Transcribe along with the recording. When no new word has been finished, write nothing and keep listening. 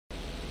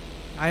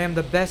I am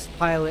the best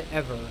pilot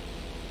ever.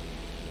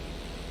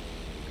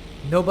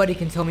 Nobody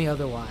can tell me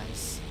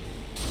otherwise.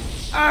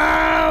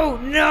 Oh,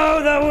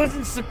 no, that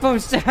wasn't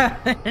supposed to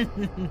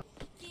happen.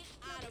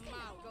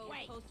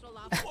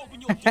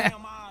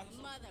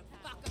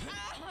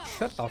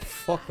 Shut the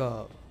fuck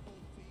up.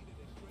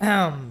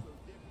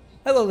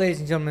 Hello, ladies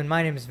and gentlemen,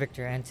 my name is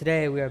Victor, and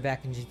today we are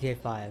back in GTA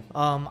 5.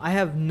 I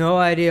have no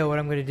idea what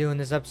I'm going to do in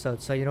this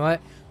episode, so you know what?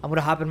 I'm going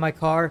to hop in my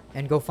car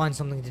and go find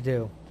something to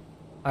do.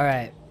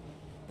 Alright.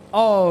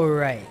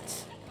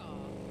 Alright.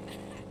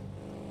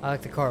 I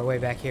like the car way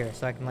back here,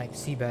 so I can, like,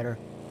 see better.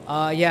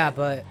 Yeah,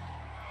 but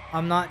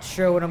I'm not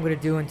sure what I'm going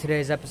to do in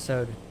today's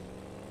episode.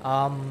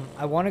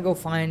 I want to go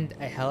find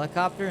a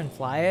helicopter and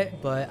fly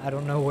it, but I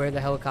don't know where the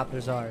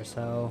helicopters are,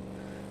 so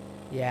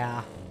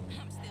yeah.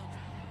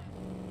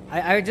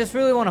 I just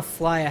really want to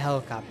fly a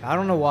helicopter. I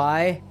don't know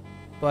why,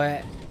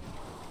 but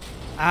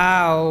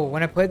ow,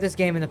 when I played this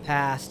game in the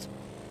past,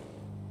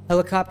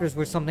 helicopters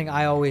were something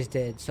I always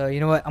did. So you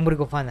know what? I'm going to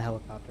go find the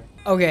helicopter.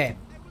 Okay.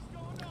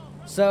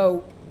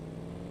 So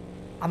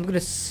I'm going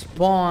to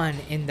spawn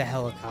in the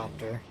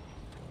helicopter.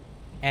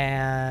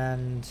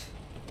 And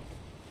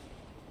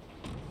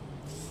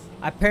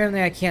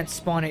apparently I can't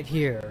spawn it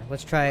here.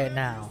 Let's try it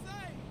now.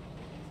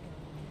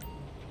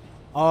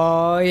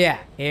 Oh yeah,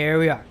 here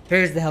we are.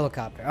 Here's the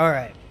helicopter.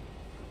 Alright.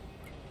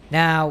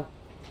 Now,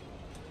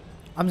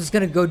 I'm just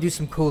gonna go do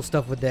some cool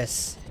stuff with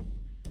this.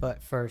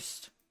 But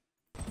first.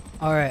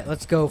 Alright,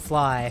 let's go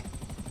fly.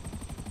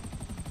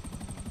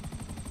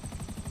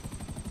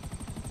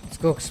 Let's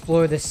go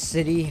explore this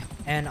city.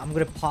 And I'm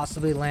gonna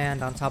possibly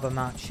land on top of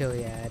Mount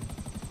Chiliad.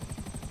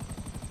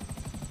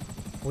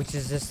 Which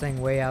is this thing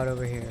way out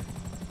over here.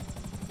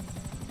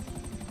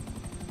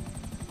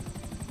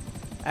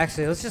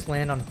 Actually, let's just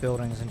land on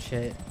buildings and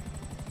shit.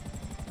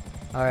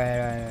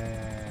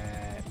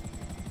 Alright.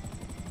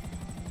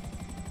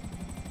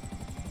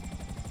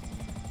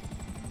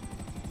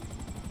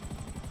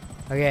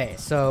 Okay,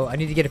 so I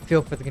need to get a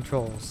feel for the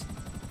controls.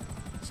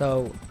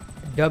 So,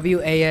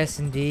 W, A, S,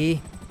 and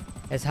D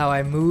is how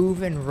I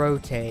move and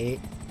rotate.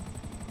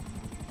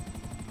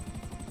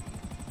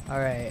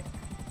 Alright.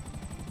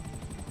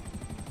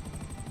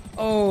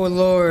 Oh,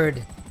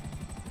 Lord.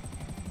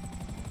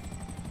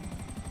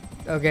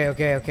 Okay.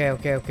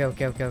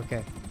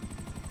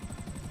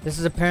 This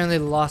is apparently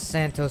the Los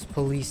Santos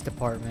Police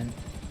Department.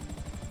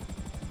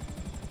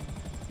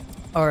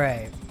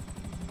 Alright.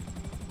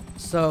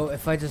 So,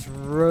 if I just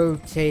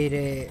rotate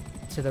it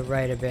to the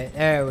right a bit.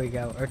 There we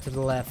go. Or to the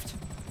left.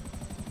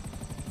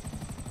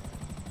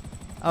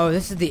 Oh,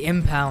 this is the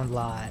impound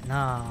lot.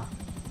 Nah.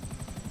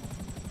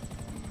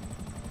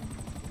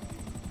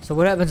 So,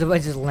 what happens if I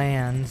just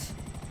land?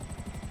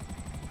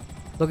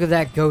 Look at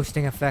that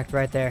ghosting effect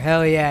right there.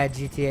 Hell yeah,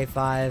 GTA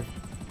 5.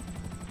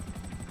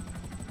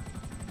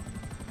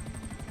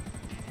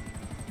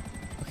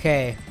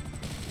 Okay.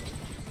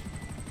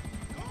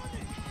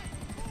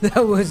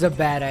 That was a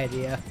bad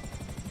idea.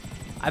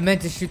 I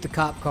meant to shoot the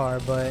cop car,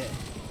 but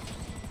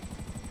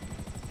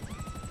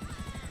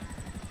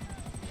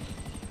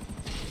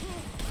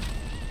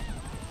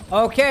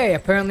okay,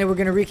 apparently we're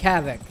gonna wreak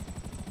havoc.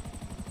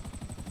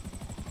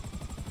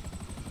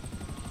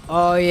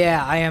 Oh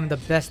yeah, I am the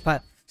best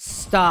pilot.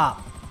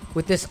 Stop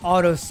with this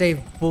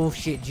autosave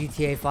bullshit,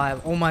 GTA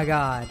 5. Oh my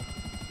god.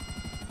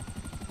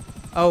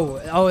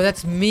 Oh,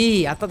 that's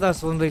me. I thought that was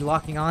somebody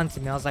locking on to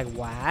me. I was like,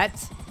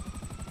 what?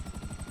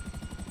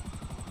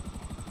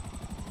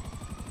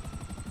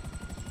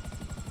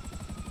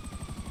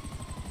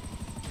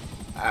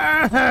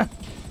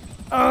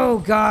 Oh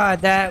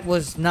god, that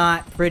was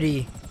not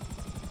pretty.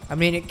 I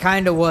mean, it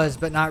kind of was,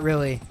 but not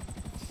really.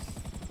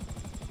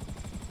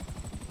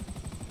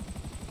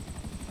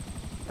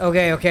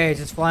 Okay,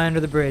 just fly under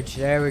the bridge.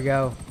 There we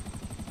go.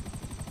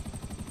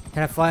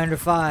 Can I fly under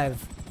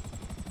 5?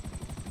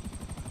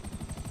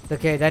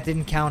 Okay, that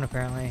didn't count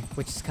apparently,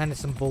 which is kind of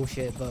some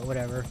bullshit, but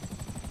whatever.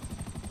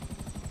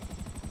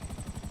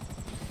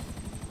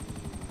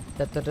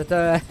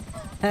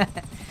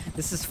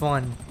 This is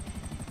fun.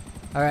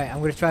 Alright,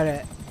 I'm gonna try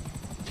to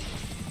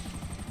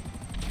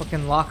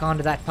fucking lock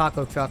onto that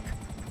taco truck.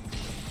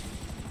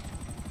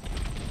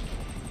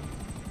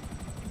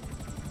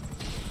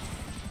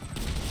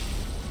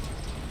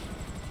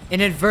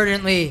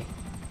 Inadvertently.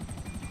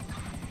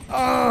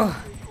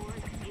 Oh.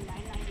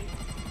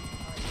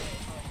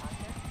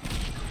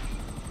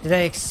 Did I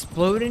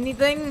explode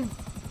anything?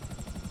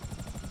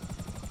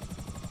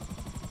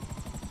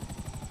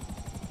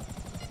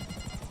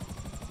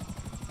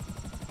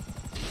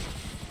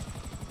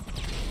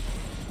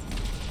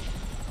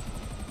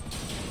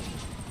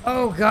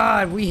 Oh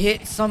god, we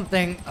hit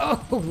something.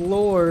 Oh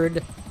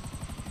lord.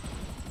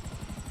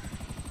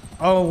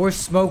 Oh, we're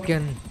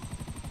smoking.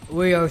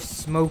 We are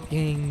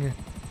smoking.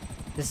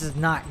 This is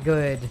not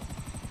good.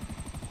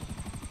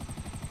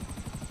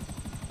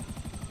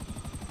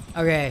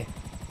 Okay.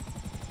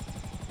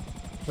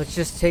 Let's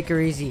just take her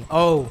easy.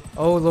 Oh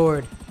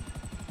lord.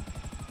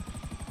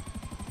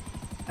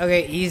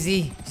 Okay,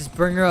 easy. Just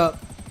bring her up.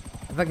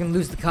 If I can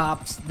lose the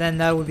cops, then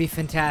that would be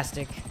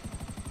fantastic.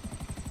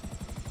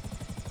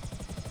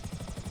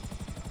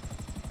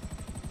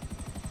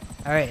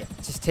 Alright,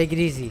 just take it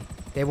easy.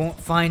 They won't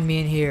find me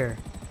in here.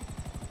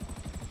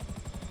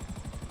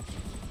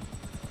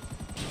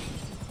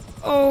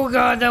 Oh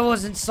god, that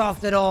wasn't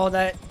soft at all.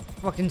 That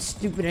fucking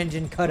stupid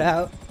engine cut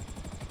out.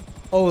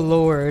 Oh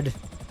lord.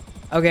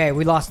 Okay,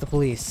 we lost the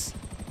police.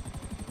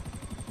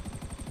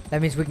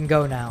 That means we can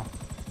go now.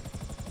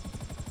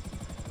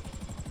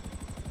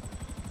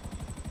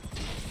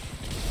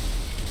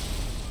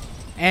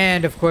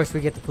 And of course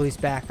we get the police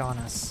back on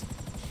us.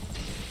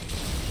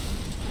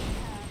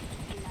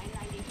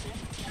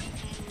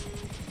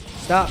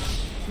 Stop.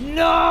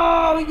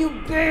 No, you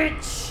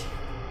bitch!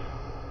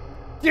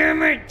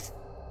 Damn it!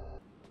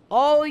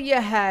 All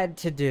you had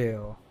to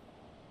do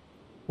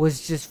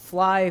was just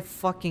fly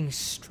fucking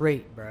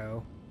straight,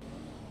 bro.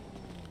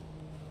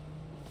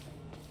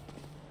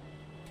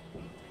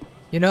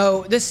 You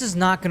know, this is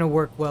not gonna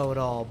work well at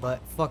all, but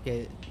fuck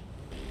it.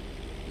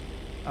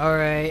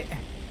 Alright.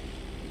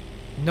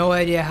 No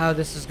idea how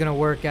this is gonna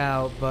work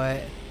out,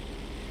 but...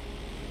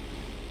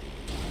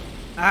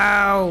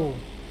 Ow!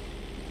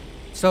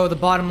 So the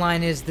bottom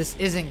line is this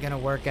isn't gonna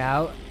work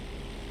out.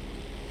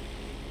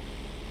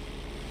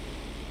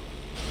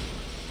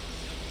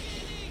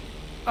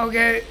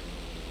 Okay.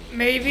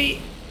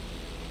 Maybe.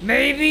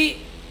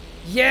 Maybe.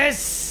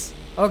 Yes.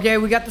 Okay,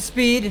 we got the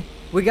speed.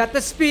 We got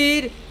the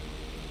speed.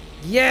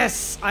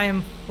 Yes, I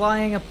am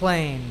flying a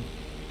plane.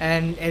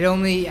 And it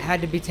only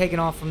had to be taken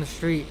off from the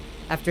street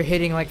after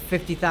hitting like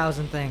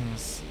 50,000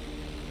 things.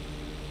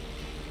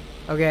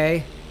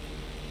 Okay.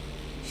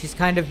 She's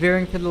kind of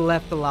veering to the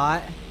left a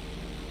lot.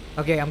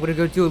 Okay, I'm gonna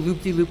go do a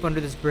loop-de-loop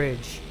under this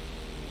bridge.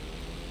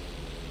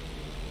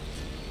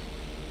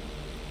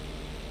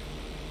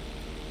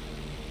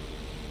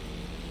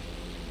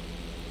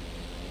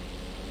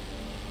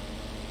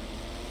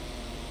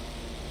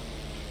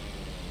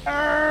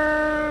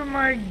 Oh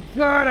my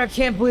god, I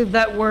can't believe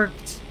that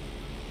worked.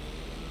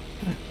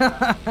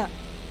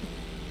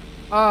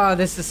 Oh,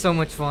 this is so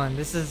much fun.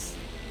 This is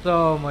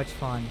so much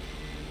fun.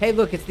 Hey,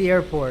 look, it's the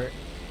airport.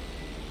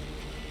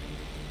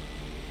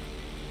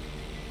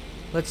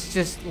 Let's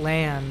just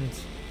land.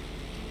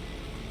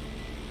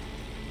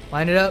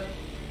 Line it up.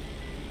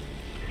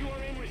 You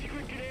are in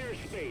restricted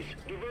airspace.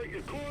 Divert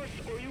your course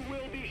or you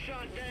will be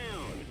shot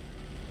down.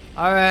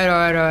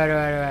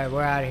 Alright.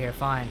 We're out of here.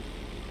 Fine.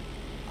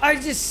 I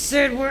just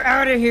said we're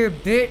out of here,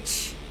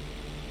 bitch.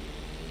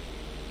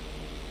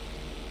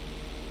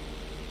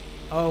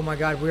 Oh my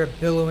god, we're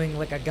billowing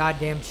like a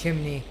goddamn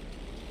chimney.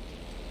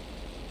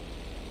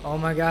 Oh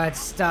my god,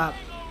 stop.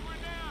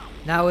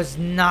 Now is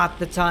not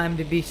the time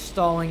to be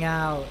stalling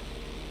out.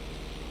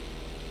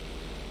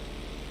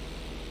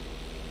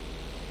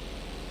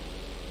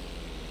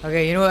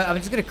 Okay, you know what? I'm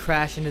just gonna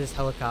crash into this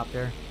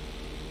helicopter.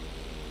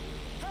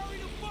 Hurry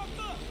the fuck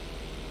up!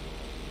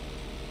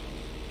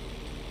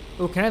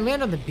 Oh, can I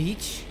land on the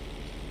beach?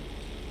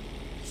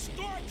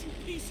 Start, you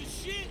piece of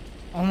shit!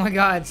 Oh my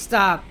god,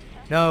 stop.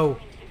 No.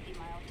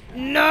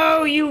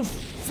 No, you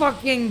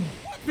fucking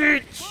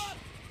bitch!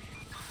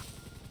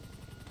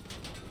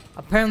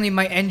 Apparently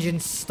my engine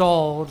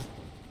stalled.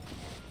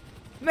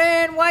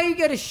 Man, why you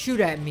gotta shoot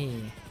at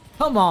me?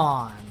 Come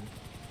on.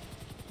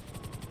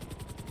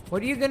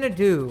 What are you gonna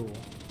do?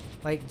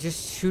 Like,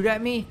 just shoot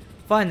at me?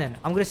 Fine then.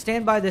 I'm gonna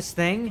stand by this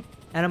thing,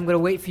 and I'm gonna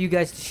wait for you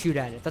guys to shoot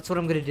at it. That's what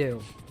I'm gonna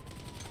do.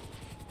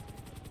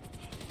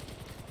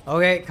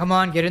 Okay, come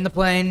on, get in the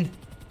plane.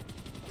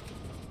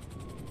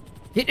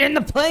 Get in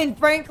the plane,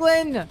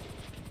 Franklin!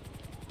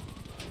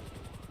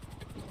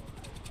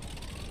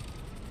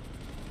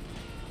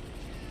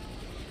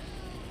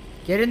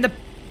 Get in the...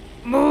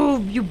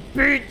 Move, you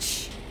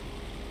bitch!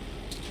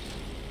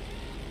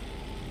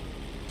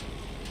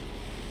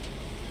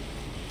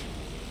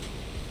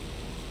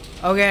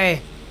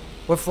 Okay,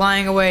 we're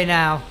flying away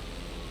now.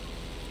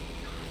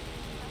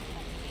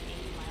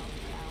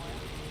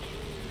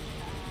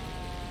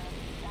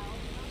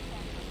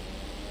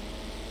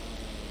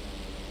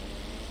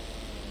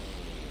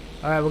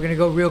 Alright, we're gonna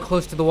go real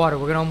close to the water.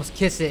 We're gonna almost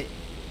kiss it.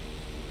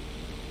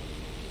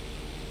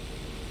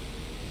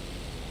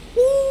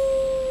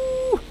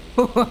 Woo!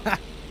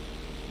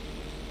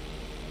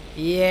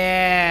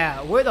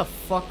 Yeah, where the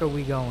fuck are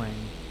we going?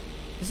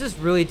 This is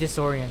really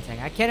disorienting.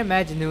 I can't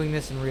imagine doing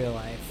this in real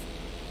life.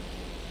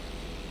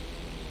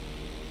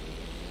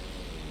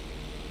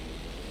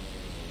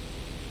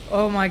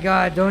 Oh my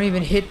god, don't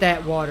even hit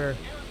that water.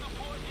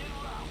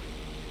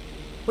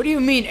 What do you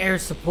mean air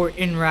support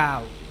en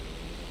route?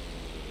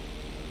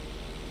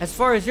 As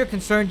far as you're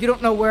concerned, you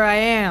don't know where I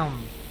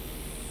am.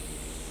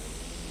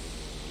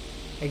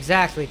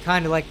 Exactly,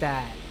 kind of like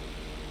that.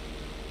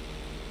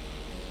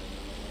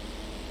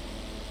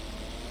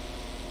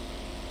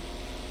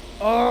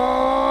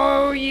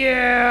 Oh,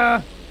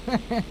 yeah.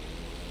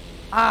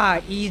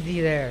 Ah,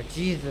 easy there.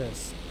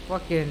 Jesus.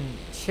 Fucking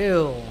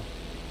chill.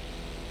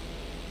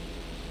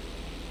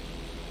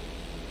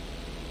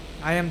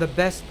 I am the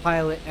best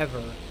pilot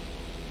ever.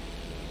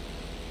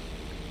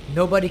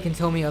 Nobody can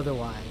tell me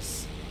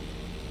otherwise.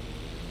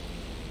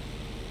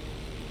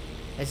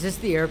 Is this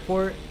the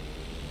airport?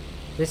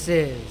 This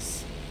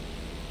is.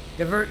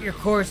 Divert your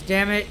course,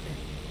 damn it.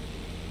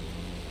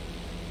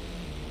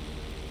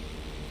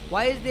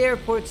 Why is the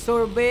airport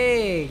so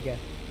big?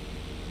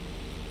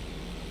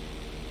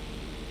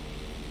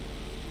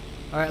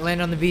 Alright,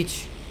 land on the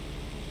beach.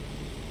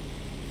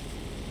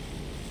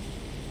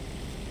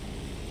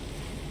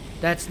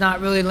 That's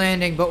not really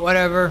landing, but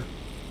whatever.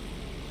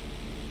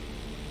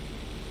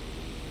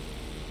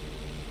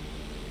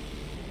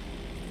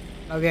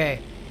 Okay.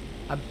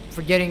 I'm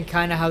forgetting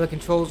kind of how the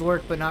controls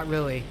work, but not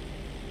really.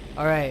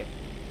 Alright.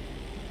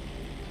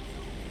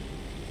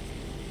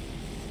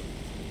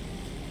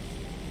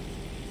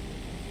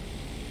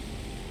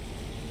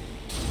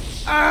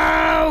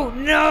 Oh,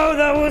 no,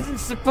 that wasn't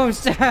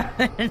supposed to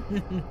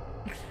happen.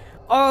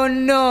 Oh,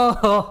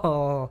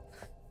 no.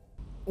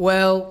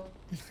 Well,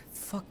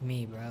 fuck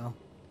me, bro.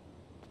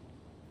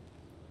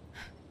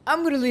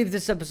 I'm gonna leave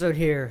this episode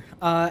here.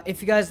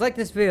 If you guys like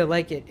this video,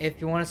 like it. If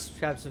you want to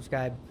subscribe,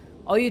 subscribe.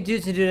 All you do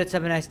is to do that.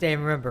 Have a nice day,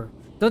 and remember,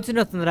 don't do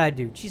nothing that I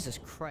do. Jesus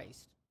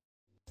Christ.